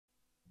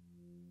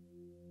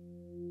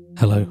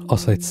Hello,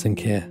 Oscillator Sync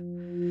here.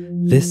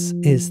 This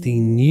is the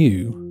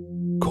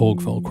new Korg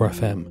Volca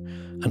FM,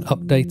 an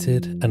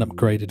updated and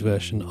upgraded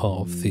version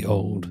of the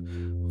old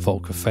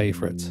Volca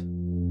favourite.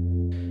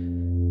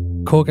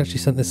 Korg actually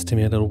sent this to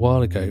me a little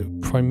while ago,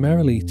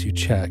 primarily to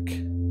check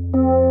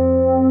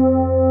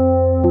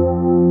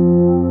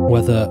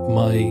whether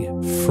my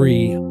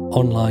free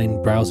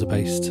online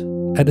browser-based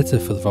editor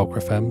for the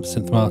Volca FM,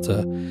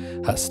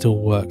 Synthmata, has still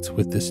worked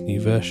with this new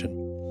version.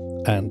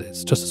 And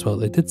it's just as well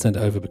they did send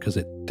it over because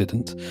it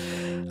didn't.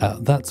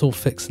 That's all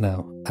fixed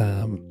now.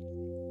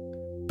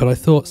 But I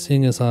thought,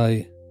 seeing as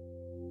I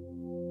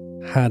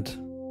had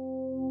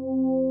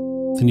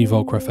the new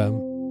Volca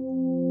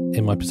FM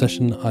in my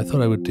possession, I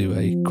thought I would do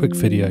a quick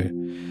video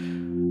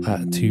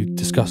to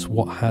discuss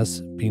what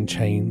has been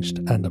changed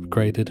and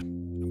upgraded,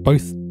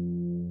 both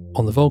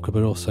on the Volca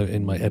but also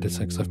in my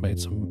editor, because I've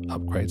made some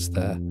upgrades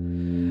there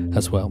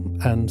as well,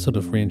 and sort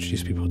of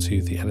reintroduce people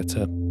to the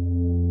editor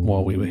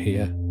while we were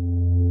here.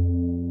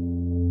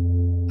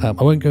 I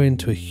won't go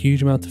into a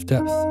huge amount of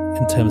depth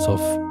in terms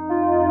of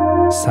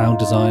sound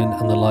design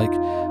and the like.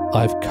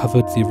 I've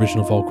covered the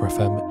original Volca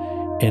FM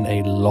in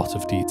a lot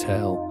of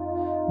detail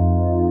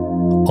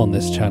on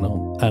this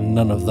channel, and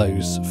none of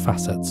those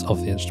facets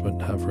of the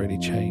instrument have really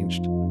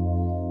changed.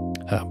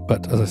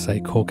 But as I say,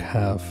 Korg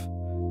have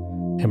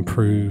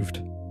improved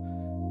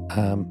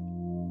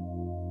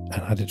and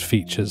added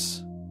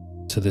features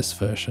to this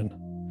version,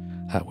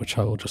 which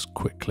I will just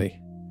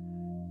quickly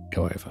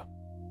go over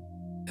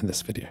in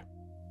this video.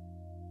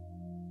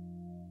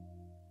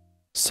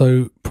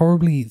 So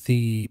probably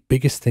the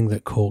biggest thing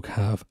that Korg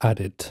have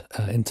added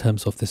in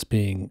terms of this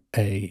being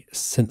a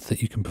synth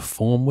that you can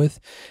perform with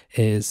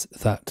is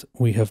that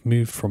we have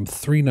moved from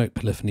 3-note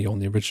polyphony on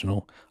the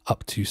original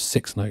up to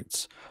 6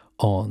 notes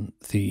on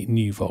the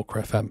new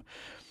Volca FM.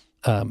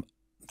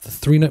 The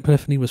 3-note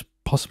polyphony was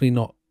possibly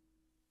not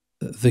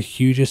the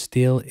hugest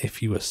deal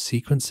if you were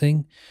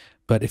sequencing,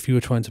 but if you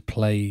were trying to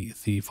play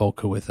the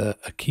Volca with a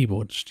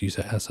keyboard, just use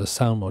it as a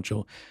sound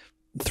module,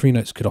 3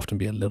 notes could often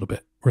be a little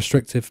bit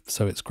restrictive,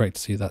 so it's great to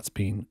see that's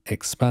been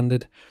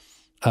expanded.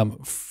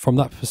 From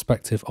that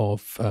perspective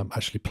of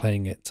actually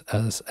playing it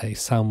as a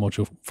sound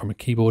module from a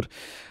keyboard,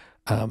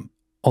 on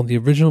the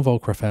original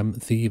Volca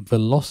FM, the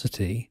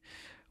velocity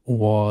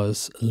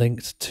was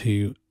linked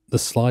to the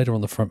slider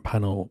on the front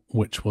panel,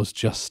 which was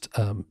just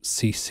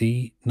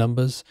CC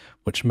numbers,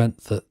 which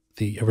meant that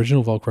the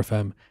original Volca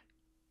FM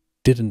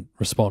didn't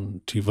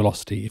respond to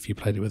velocity if you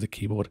played it with a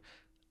keyboard,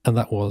 and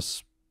that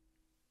was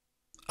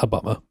a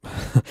bummer,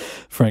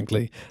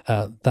 frankly.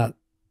 That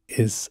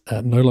is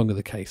no longer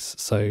the case.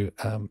 So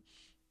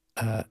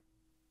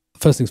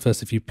first things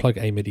first, if you plug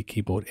a MIDI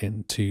keyboard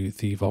into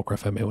the Volca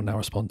FM, it will now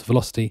respond to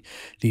velocity.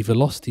 The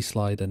velocity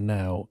slider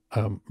now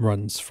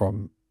runs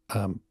from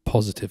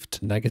positive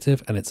to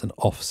negative, and it's an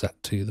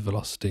offset to the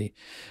velocity.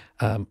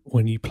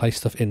 When you play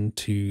stuff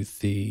into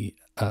the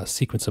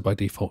sequencer by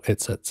default,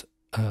 it's at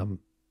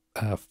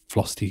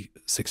velocity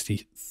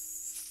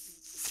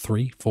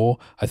 63.4,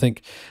 I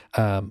think,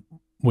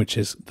 which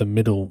is the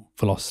middle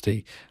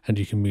velocity, and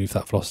you can move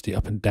that velocity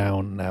up and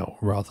down now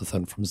rather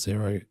than from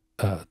 0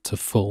 to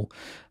full,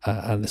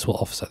 and this will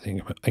offset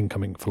the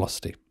incoming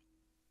velocity.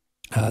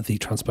 The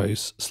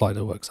transpose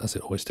slider works as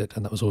it always did,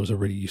 and that was always a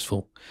really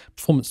useful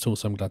performance tool,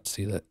 so I'm glad to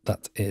see that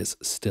that is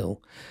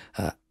still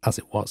as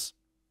it was.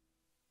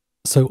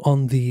 So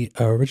on the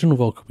original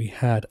Volca, we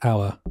had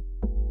our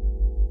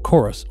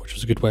chorus, which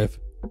was a good way of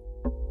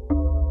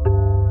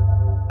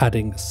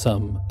adding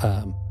some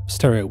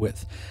stereo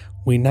width.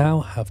 We now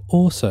have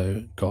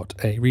also got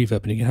a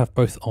reverb, and you can have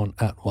both on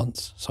at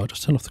once. So I'll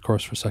just turn off the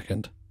chorus for a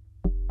second.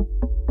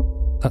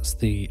 That's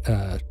the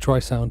dry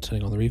sound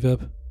turning on the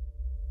reverb.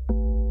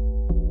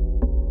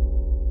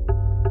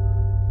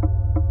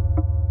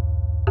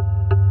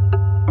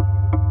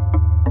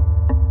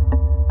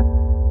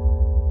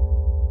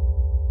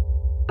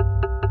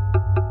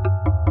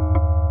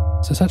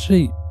 So it's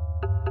actually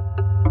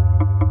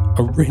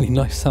a really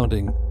nice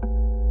sounding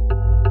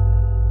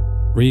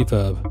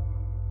reverb.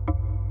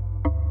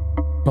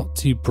 Not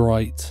too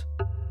bright,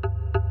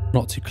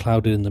 not too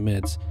clouded in the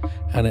mids,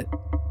 and it,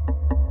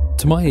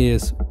 to my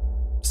ears,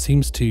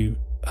 seems to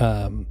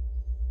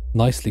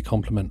nicely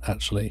complement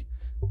actually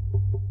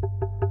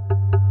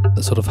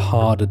the sort of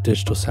harder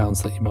digital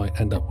sounds that you might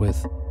end up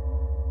with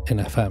in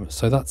FM.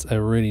 So that's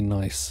a really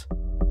nice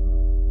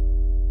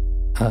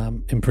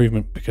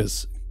improvement,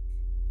 because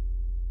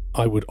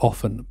I would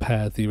often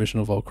pair the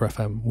original Volca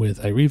FM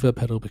with a reverb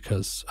pedal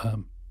because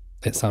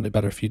it sounded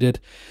better if you did.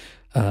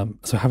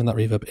 So having that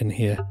reverb in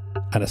here,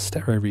 and a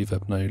stereo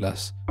reverb no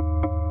less,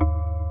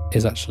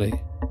 is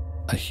actually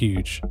a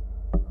huge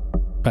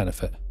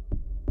benefit.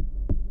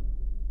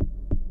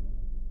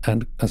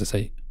 And as I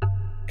say, you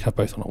can have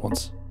both on at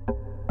once,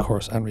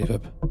 chorus and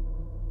reverb.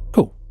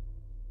 Cool.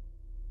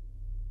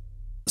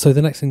 So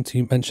the next thing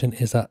to mention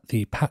is that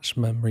the patch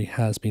memory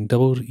has been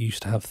doubled. You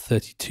used to have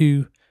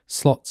 32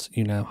 slots,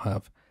 you now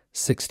have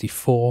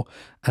 64,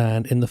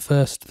 and in the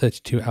first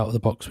 32 out of the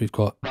box we've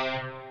got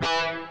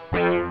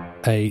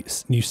a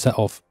new set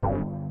of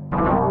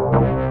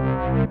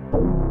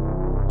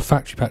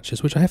factory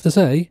patches, which I have to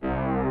say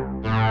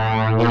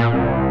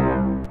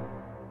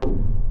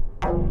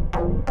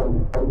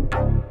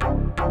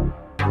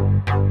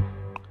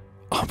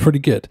are pretty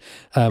good.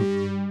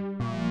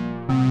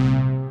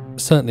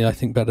 Certainly, I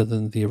think better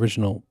than the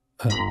original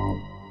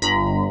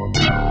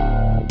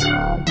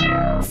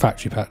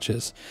factory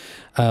patches.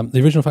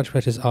 The original factory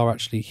patches are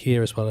actually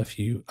here as well. If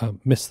you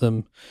miss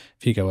them,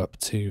 if you go up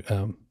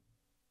to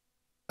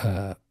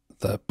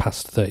the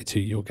past 32,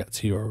 you'll get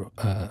to your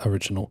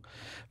original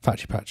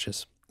factory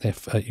patches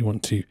if you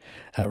want to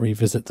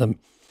revisit them.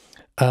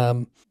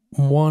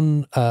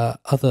 One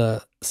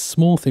other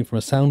small thing from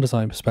a sound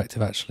design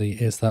perspective actually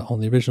is that on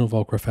the original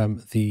Volca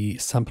FM, the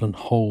sample and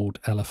hold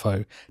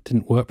LFO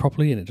didn't work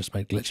properly and it just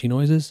made glitchy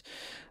noises.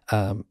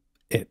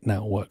 It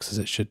now works as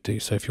it should do.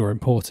 So if you're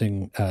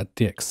importing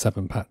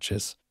DX7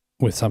 patches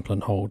with sample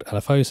and hold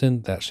LFOs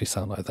in, they actually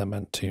sound like they're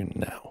meant to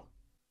now.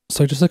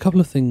 So just a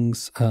couple of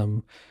things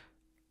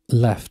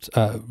left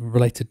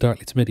related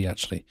directly to MIDI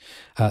actually.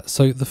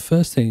 So the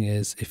first thing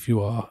is, if you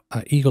are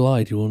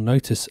eagle-eyed, you will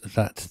notice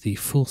that the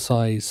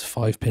full-size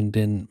 5-pin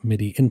DIN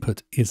MIDI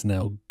input is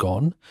now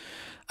gone.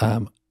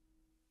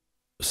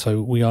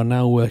 So we are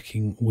now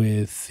working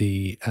with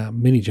the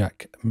mini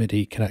jack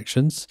MIDI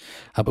connections,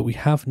 but we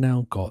have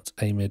now got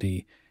a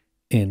MIDI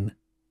in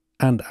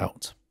and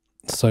out.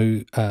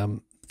 So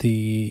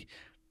the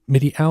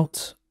MIDI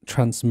out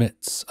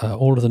transmits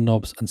all of the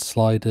knobs and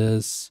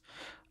sliders.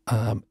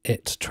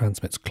 It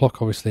transmits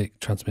clock, obviously. It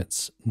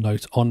transmits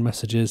note on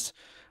messages,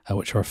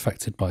 which are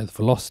affected by the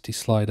velocity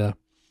slider.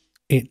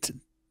 It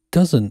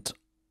doesn't,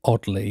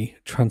 oddly,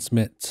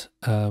 transmit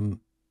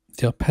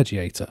the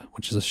arpeggiator,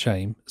 which is a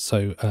shame.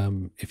 So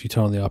if you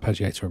turn on the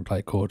arpeggiator and play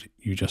a chord,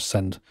 you just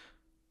send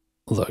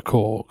the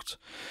chord.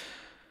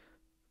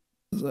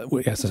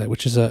 Yes,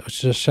 which is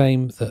a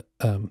shame that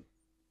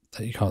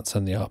that you can't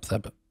send the arp there,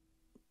 but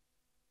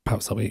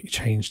perhaps that'll be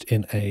changed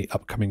in a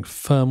upcoming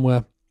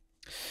firmware.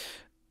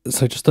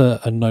 So just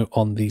a note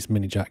on these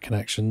mini jack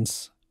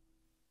connections.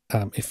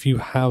 If you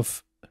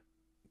have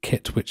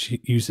kit which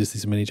uses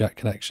these mini jack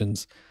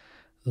connections,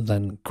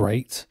 then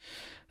great.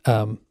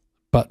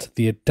 But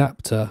the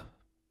adapter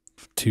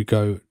to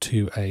go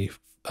to a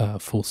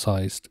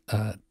full-sized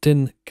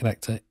DIN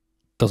connector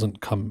doesn't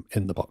come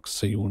in the box.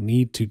 So you will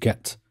need to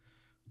get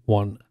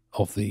one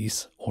of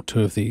these or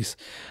two of these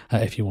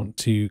if you want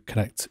to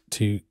connect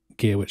to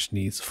gear which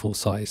needs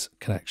full-size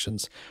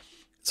connections.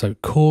 So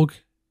Korg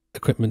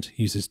equipment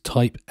uses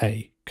Type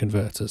A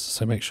converters,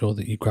 so make sure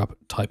that you grab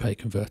Type A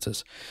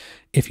converters.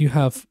 If you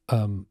have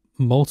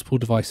multiple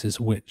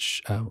devices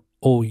which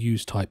all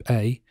use Type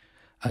A,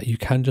 you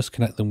can just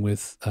connect them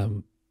with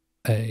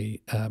a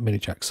mini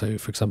jack. So,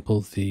 for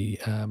example, the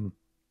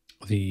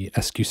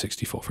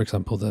SQ64, for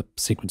example, the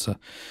sequencer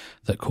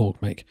that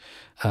Korg make,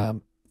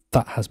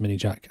 that has mini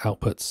jack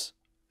outputs.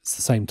 It's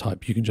the same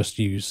type. You can just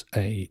use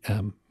a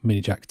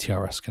mini jack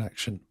TRS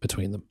connection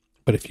between them.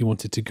 But if you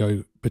wanted to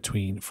go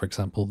between, for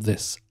example,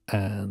 this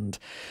and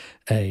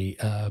a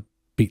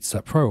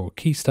Beatstep Pro or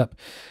Keystep,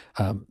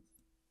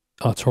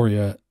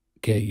 Arturia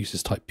gear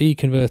uses Type B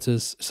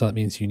converters. So that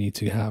means you need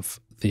to have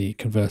the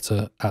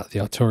converter at the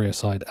Arturia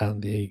side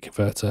and the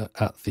converter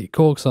at the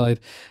Korg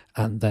side,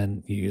 and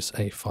then use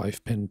a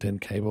 5-pin DIN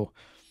cable.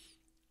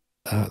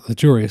 The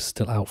jury is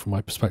still out from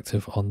my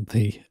perspective on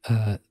the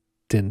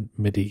DIN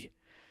MIDI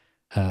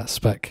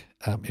spec.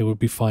 It would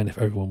be fine if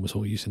everyone was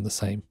all using the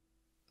same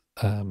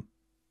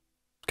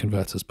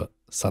converters, but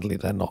sadly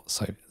they're not,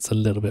 so it's a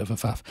little bit of a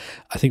faff.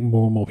 I think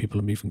more and more people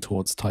are moving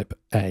towards Type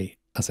A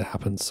as it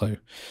happens, so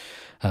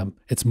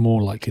it's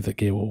more likely that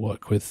gear will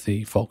work with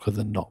the Volca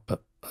than not,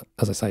 but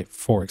as I say,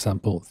 for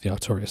example, the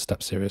Arturia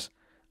Step Series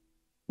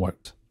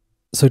won't.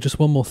 So just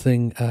one more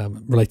thing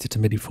related to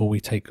MIDI before we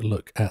take a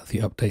look at the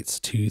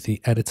updates to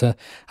the editor.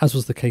 As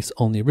was the case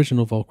on the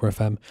original Volca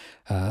FM,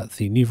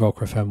 the new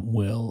Volca FM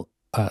will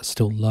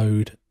still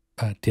load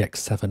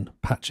DX7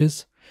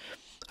 patches.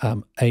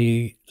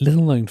 A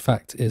little known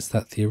fact is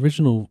that the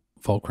original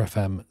Volca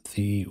FM,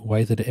 the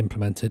way that it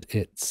implemented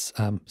its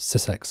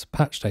SysX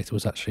patch data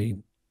was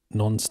actually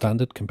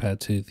non-standard compared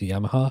to the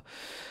Yamaha.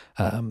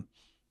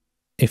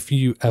 If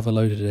you ever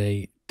loaded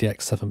a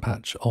DX7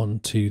 patch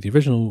onto the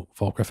original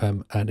Volca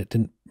FM and it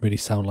didn't really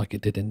sound like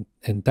it did in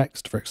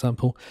Dext, for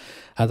example,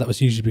 that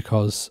was usually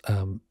because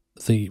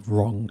the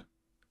wrong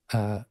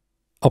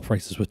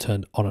operators were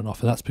turned on and off.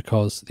 And that's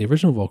because the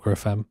original Volca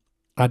FM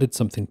added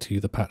something to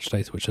the patch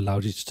data which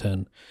allowed you to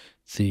turn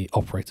the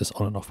operators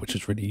on and off, which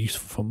is really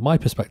useful from my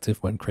perspective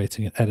when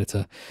creating an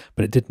editor.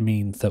 But it did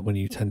mean that when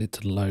you tended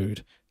to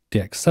load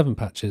DX7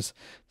 patches,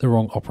 the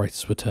wrong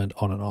operators were turned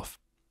on and off,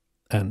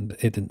 and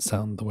it didn't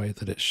sound the way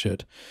that it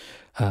should.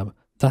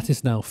 That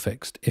is now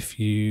fixed. If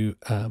you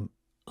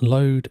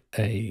load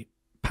a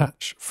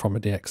patch from a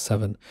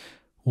DX7,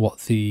 what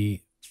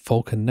the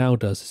Volca now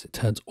does is it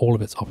turns all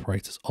of its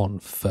operators on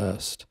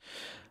first.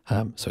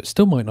 So it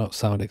still might not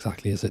sound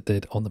exactly as it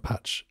did on the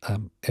patch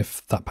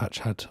if that patch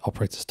had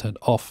operators turned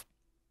off,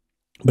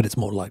 but it's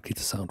more likely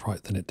to sound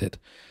right than it did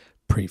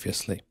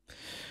previously.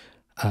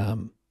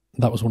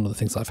 that was one of the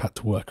things that I've had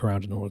to work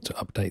around in order to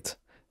update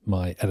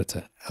my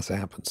editor as it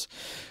happens.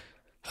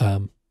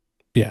 So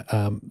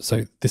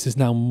this is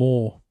now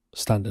more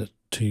standard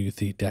to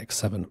the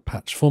DX7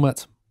 patch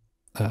format,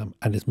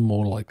 and is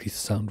more likely to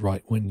sound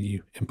right when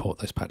you import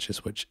those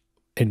patches, which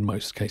in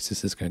most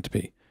cases is going to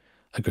be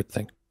a good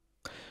thing.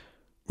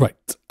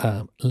 Right,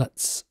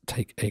 let's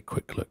take a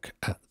quick look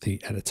at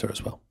the editor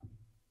as well.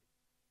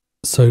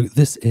 So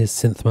this is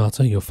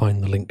Synthmata. You'll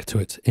find the link to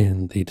it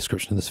in the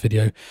description of this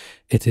video.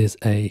 It is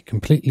a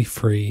completely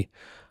free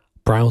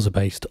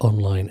browser-based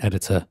online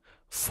editor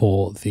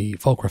for the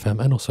Volca FM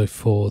and also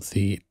for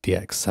the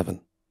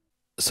DX7.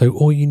 So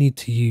all you need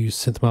to use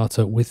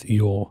Synthmata with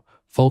your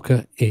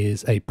Volca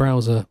is a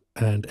browser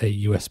and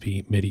a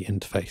USB MIDI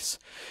interface.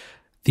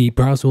 The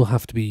browser will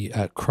have to be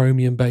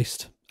Chromium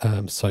based,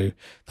 so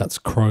that's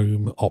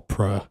Chrome,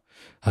 Opera,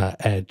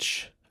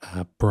 Edge,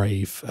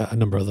 Brave, a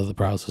number of other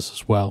browsers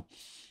as well.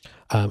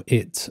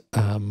 It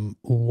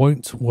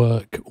won't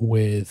work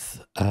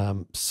with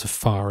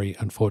Safari,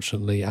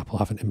 unfortunately. Apple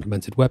haven't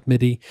implemented Web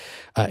MIDI.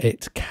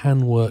 It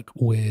can work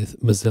with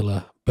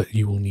Mozilla, but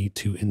you will need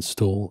to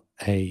install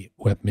a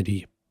Web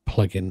MIDI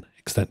plugin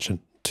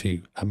extension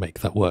to make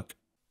that work.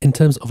 In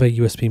terms of a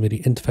USB MIDI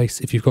interface,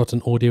 if you've got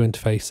an audio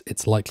interface,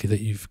 it's likely that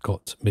you've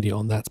got MIDI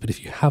on that. But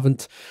if you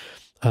haven't,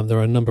 there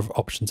are a number of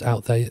options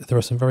out there. There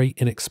are some very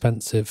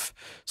inexpensive,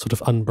 sort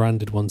of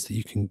unbranded ones that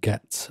you can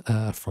get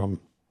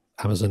from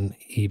Amazon,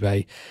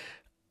 eBay.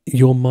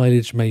 Your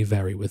mileage may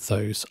vary with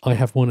those. I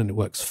have one and it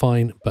works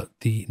fine, but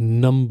the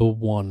number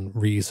one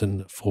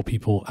reason for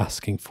people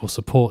asking for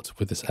support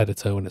with this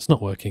editor when it's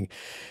not working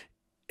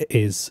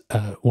is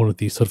one of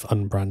these sort of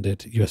unbranded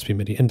USB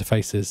MIDI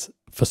interfaces.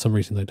 For some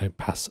reason, they don't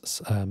pass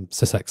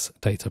sysx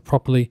data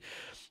properly.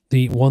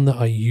 The one that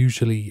I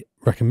usually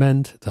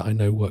recommend, that I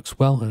know works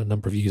well, and a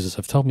number of users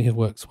have told me it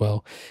works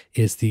well,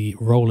 is the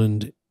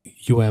Roland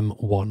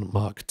UM1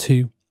 Mark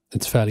II.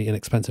 It's fairly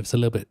inexpensive. It's a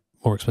little bit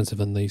more expensive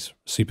than these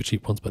super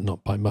cheap ones, but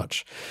not by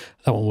much.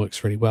 That one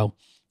works really well.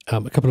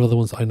 A couple of other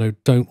ones that I know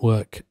don't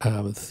work,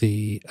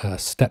 the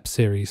Step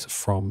series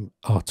from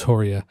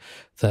Arturia,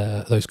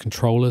 those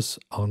controllers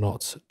are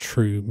not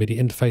true MIDI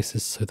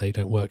interfaces, so they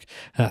don't work.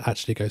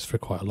 Actually goes for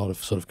quite a lot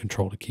of sort of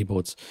controller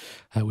keyboards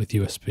with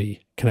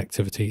USB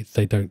connectivity.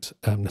 They don't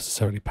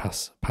necessarily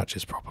pass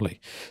patches properly.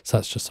 So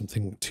that's just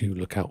something to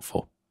look out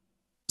for.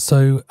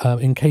 So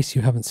in case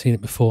you haven't seen it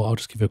before, I'll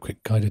just give you a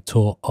quick guided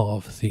tour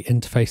of the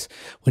interface.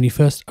 When you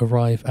first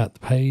arrive at the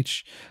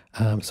page,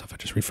 so if I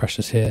just refresh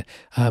this here,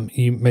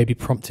 you may be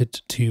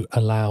prompted to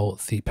allow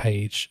the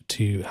page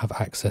to have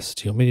access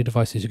to your MIDI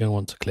devices. You're going to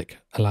want to click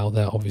allow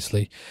there,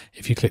 obviously.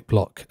 If you click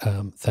block,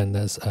 then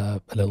there's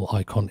a little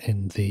icon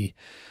in the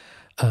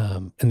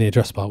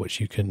address bar, which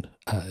you can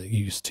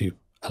use to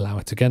allow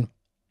it again.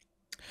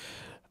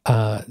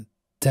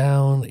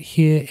 Down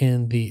here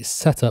in the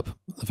setup,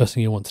 the first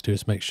thing you want to do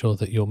is make sure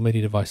that your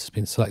MIDI device has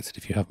been selected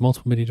if you have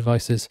multiple MIDI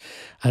devices,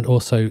 and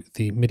also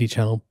the MIDI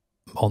channel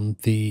on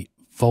the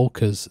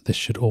Volcas. This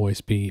should always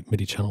be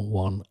MIDI channel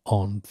 1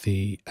 on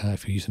the,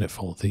 if you're using it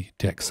for the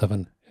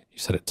DX7, you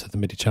set it to the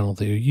MIDI channel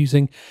that you're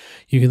using.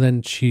 You can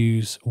then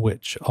choose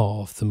which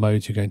of the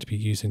modes you're going to be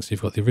using. So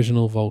you've got the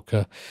original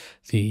Volca,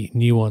 the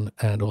new one,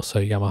 and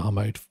also Yamaha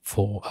mode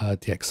for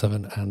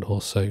DX7 and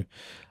also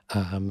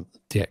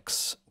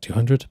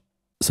DX200.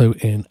 So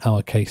in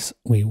our case,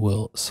 we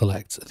will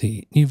select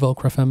the new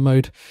Volca FM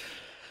mode.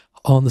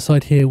 On the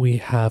side here, we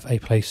have a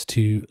place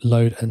to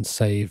load and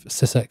save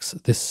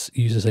sysx. This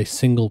uses a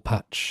single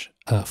patch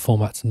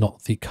format,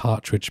 not the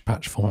cartridge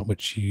patch format,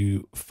 which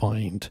you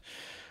find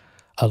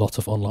a lot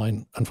of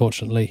online,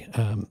 unfortunately.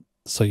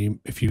 So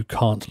if you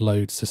can't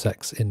load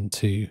sysx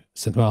into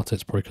Synthmata,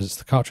 it's probably because it's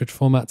the cartridge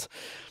format.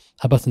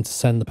 A button to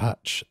send the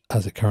patch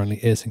as it currently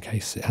is in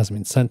case it hasn't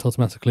been sent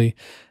automatically.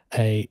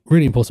 A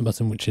really important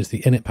button, which is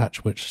the init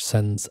patch, which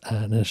sends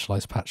an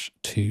initialized patch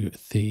to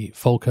the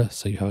Volca,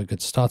 so you have a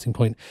good starting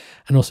point.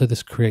 And also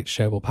this create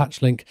shareable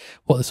patch link.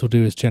 What this will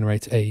do is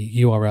generate a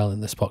URL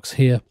in this box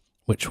here,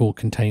 which will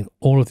contain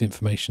all of the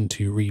information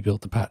to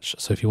rebuild the patch.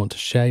 So if you want to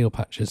share your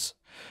patches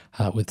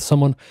with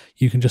someone,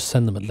 you can just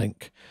send them a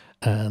link,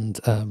 and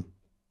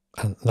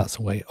that's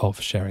a way of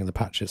sharing the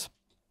patches.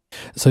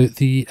 So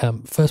the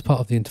first part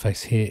of the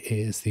interface here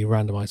is the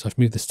randomizer. I've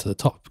moved this to the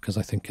top because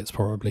I think it's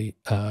probably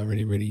a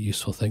really, really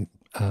useful thing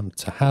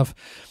to have.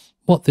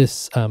 What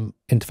this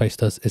interface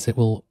does is it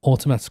will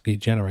automatically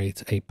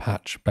generate a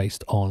patch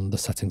based on the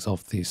settings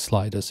of these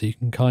sliders. So you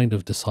can kind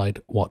of decide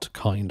what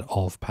kind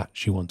of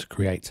patch you want to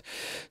create.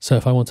 So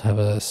if I want to have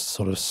a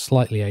sort of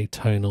slightly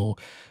atonal,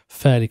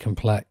 fairly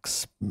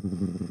complex,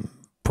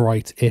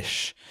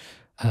 bright-ish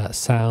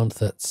sound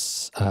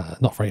that's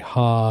not very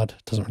hard,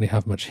 doesn't really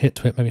have much hit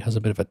to it, maybe has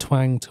a bit of a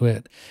twang to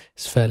it,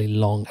 it's fairly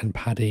long and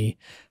paddy,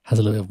 has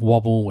a little bit of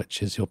wobble,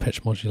 which is your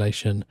pitch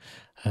modulation,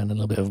 and a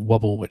little bit of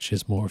wobble, which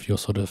is more of your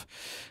sort of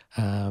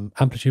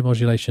amplitude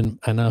modulation.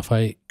 And now if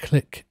I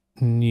click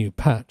new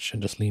patch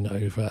and just lean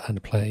over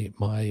and play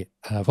my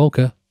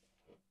Volca,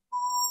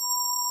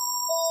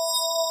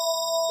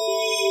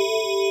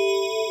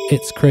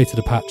 it's created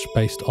a patch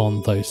based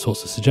on those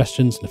sorts of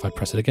suggestions, and if I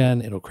press it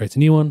again, it'll create a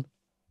new one.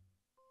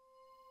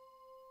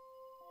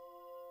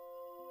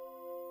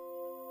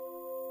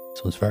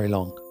 This one's very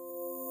long.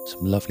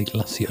 Some lovely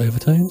glassy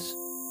overtones.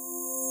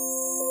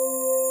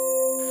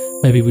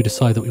 Maybe we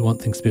decide that we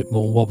want things a bit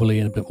more wobbly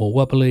and a bit more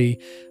wobbly,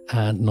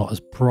 and not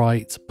as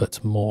bright,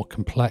 but more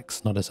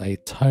complex, not as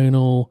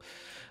atonal.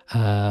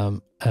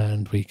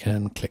 And we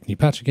can click new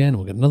patch again.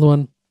 We'll get another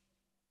one.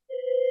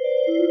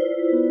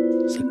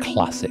 It's a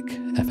classic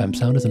FM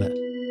sound, isn't it?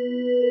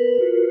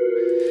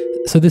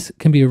 So this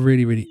can be a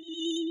really,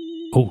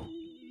 oh,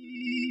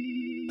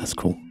 that's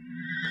cool.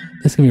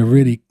 This can be a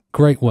really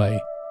great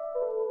way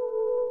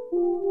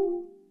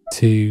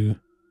to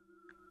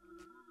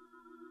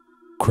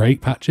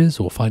create patches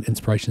or find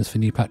inspirations for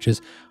new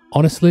patches.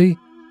 Honestly,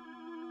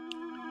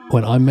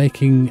 when I'm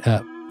making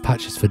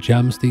patches for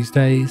jams these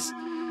days,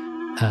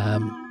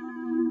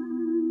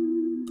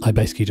 I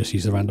basically just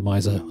use the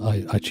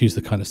randomizer. I choose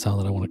the kind of sound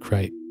that I want to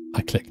create.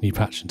 I click new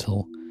patch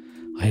until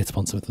I hit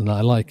upon something that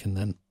I like, and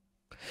then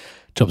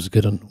job's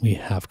good and we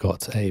have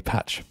got a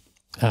patch.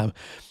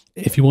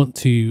 If you want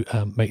to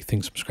make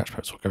things from scratch,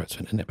 perhaps we'll go to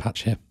an init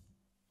patch here.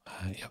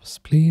 Yes,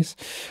 please.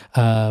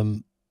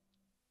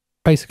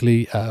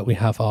 Basically, we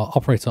have our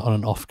operator on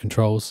and off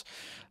controls.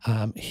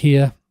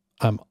 Here,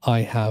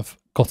 I have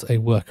got a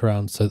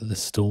workaround so that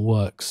this still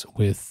works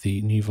with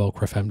the new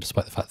Volca FM,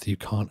 despite the fact that you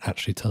can't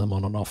actually turn them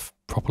on and off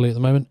properly at the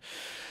moment.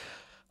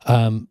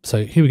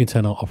 So here we can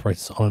turn our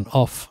operators on and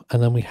off,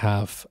 and then we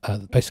have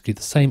basically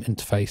the same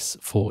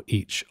interface for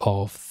each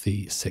of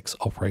the 6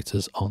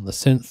 operators on the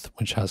synth,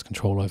 which has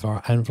control over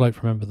our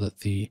envelope. Remember that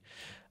the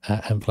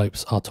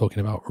envelopes are talking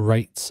about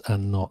rates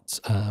and not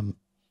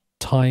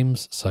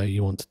times, so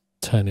you want to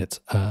turn it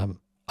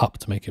up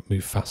to make it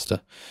move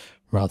faster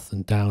rather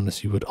than down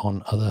as you would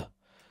on other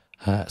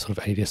sort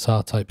of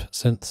ADSR type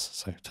synths.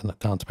 So turn that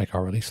down to make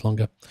our release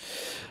longer,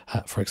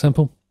 for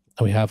example.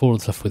 And we have all the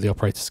stuff with the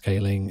operator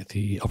scaling,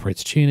 the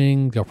operator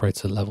tuning, the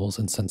operator levels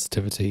and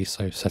sensitivity,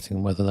 so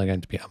setting whether they're going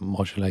to be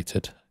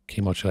modulated,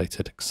 key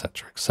modulated,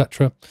 etc.,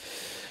 etc.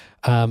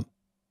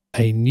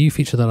 A new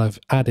feature that I've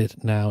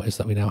added now is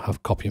that we now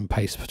have copy and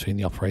paste between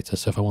the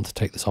operators. So if I want to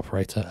take this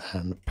operator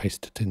and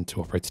paste it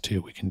into operator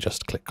 2, we can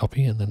just click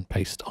copy and then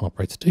paste on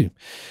operator 2,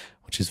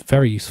 which is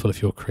very useful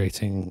if you're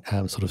creating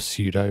sort of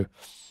pseudo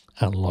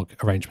analog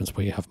arrangements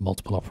where you have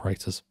multiple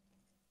operators.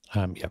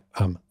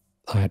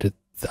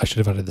 I should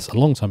have added this a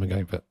long time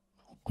ago, but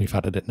we've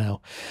added it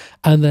now.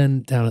 And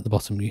then down at the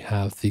bottom, you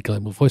have the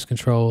global voice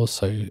controls.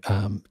 So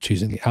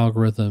choosing the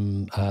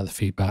algorithm, the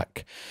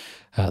feedback,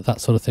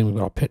 that sort of thing. We've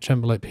got our pitch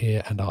envelope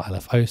here and our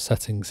LFO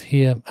settings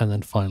here. And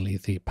then finally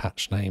the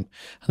patch name.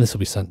 And this will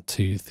be sent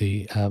to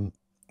the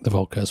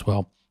Volca as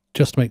well.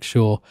 Just make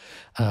sure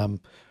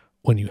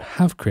when you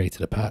have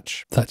created a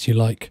patch that you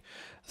like,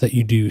 that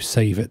you do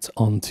save it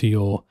onto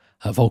your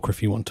Volca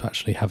if you want to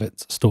actually have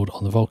it stored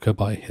on the Volca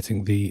by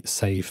hitting the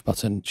save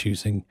button,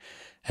 choosing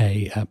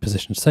a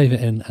position to save it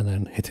in, and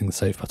then hitting the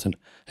save button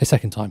a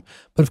second time.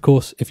 But of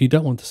course, if you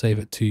don't want to save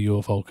it to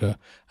your Volca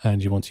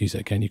and you want to use it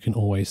again, you can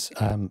always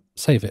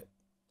save it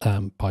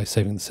by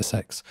saving the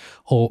sysx.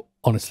 Or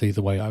honestly,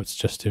 the way I would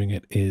suggest doing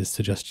it is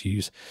to just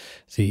use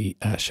the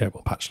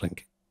shareable patch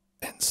link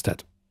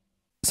instead.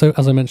 So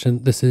as I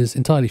mentioned, this is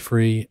entirely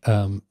free.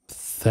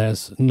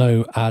 There's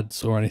no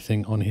ads or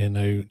anything on here,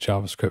 no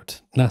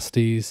JavaScript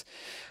nasties,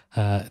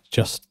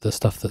 just the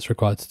stuff that's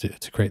required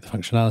to create the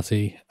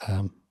functionality.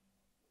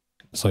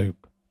 So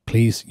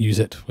please use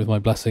it with my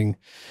blessing.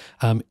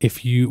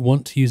 If you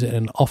want to use it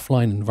in an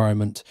offline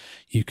environment,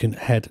 you can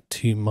head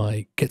to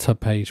my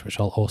GitHub page, which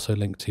I'll also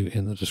link to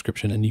in the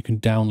description, and you can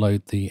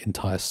download the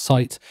entire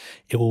site.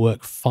 It will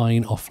work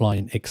fine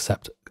offline,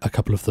 except a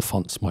couple of the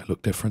fonts might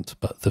look different,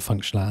 but the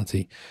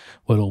functionality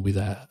will all be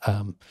there.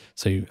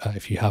 So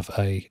if you have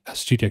a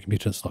studio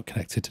computer that's not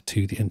connected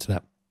to the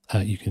internet,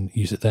 you can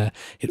use it there.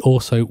 It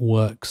also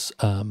works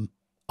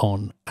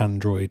on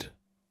Android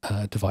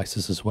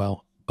devices as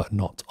well, but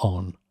not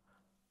on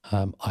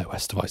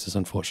iOS devices,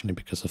 unfortunately,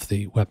 because of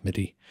the web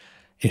MIDI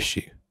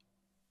issue.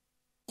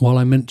 While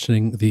I'm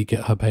mentioning the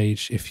GitHub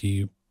page, if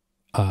you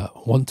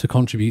want to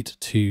contribute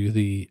to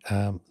the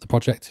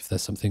project, if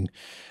there's something,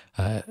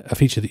 a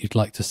feature that you'd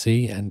like to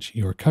see and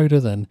you're a coder,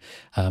 then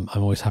I'm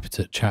always happy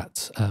to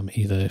chat,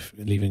 either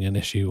leaving an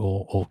issue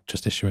or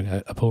just issuing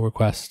a pull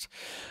request.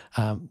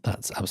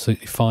 That's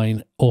absolutely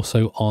fine.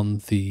 Also on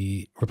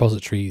the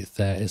repository,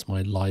 there is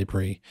my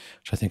library,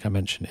 which I think I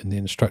mentioned in the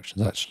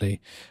instructions actually,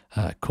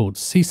 called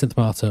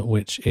Synthmata,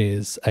 which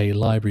is a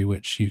library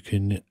which you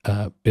can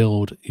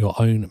build your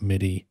own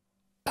MIDI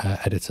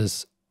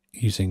editors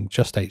using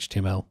just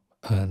HTML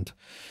and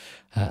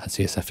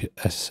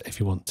CSS if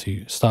you want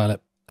to style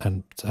it.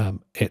 And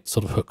it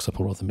sort of hooks up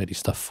all of the MIDI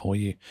stuff for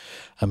you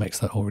and makes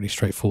that all really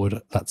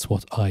straightforward. That's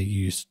what I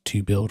use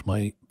to build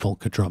my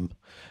Volca drum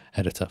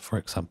editor, for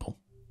example.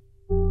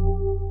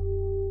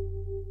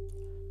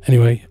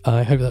 Anyway,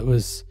 I hope that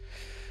was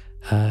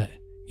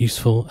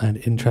useful and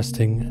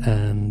interesting,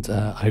 and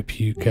I hope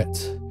you get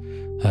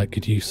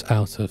good use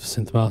out of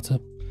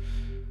Synthmata.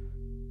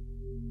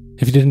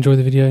 If you did enjoy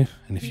the video,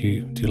 and if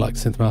you do like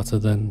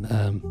Synthmata, then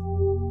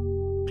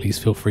please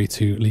feel free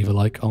to leave a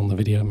like on the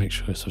video. Make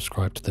sure you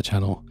subscribe to the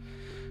channel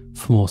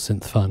for more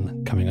synth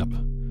fun coming up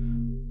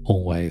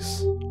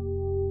always.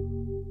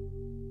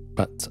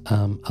 But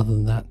other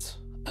than that,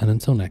 and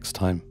until next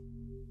time,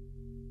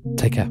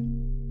 take care.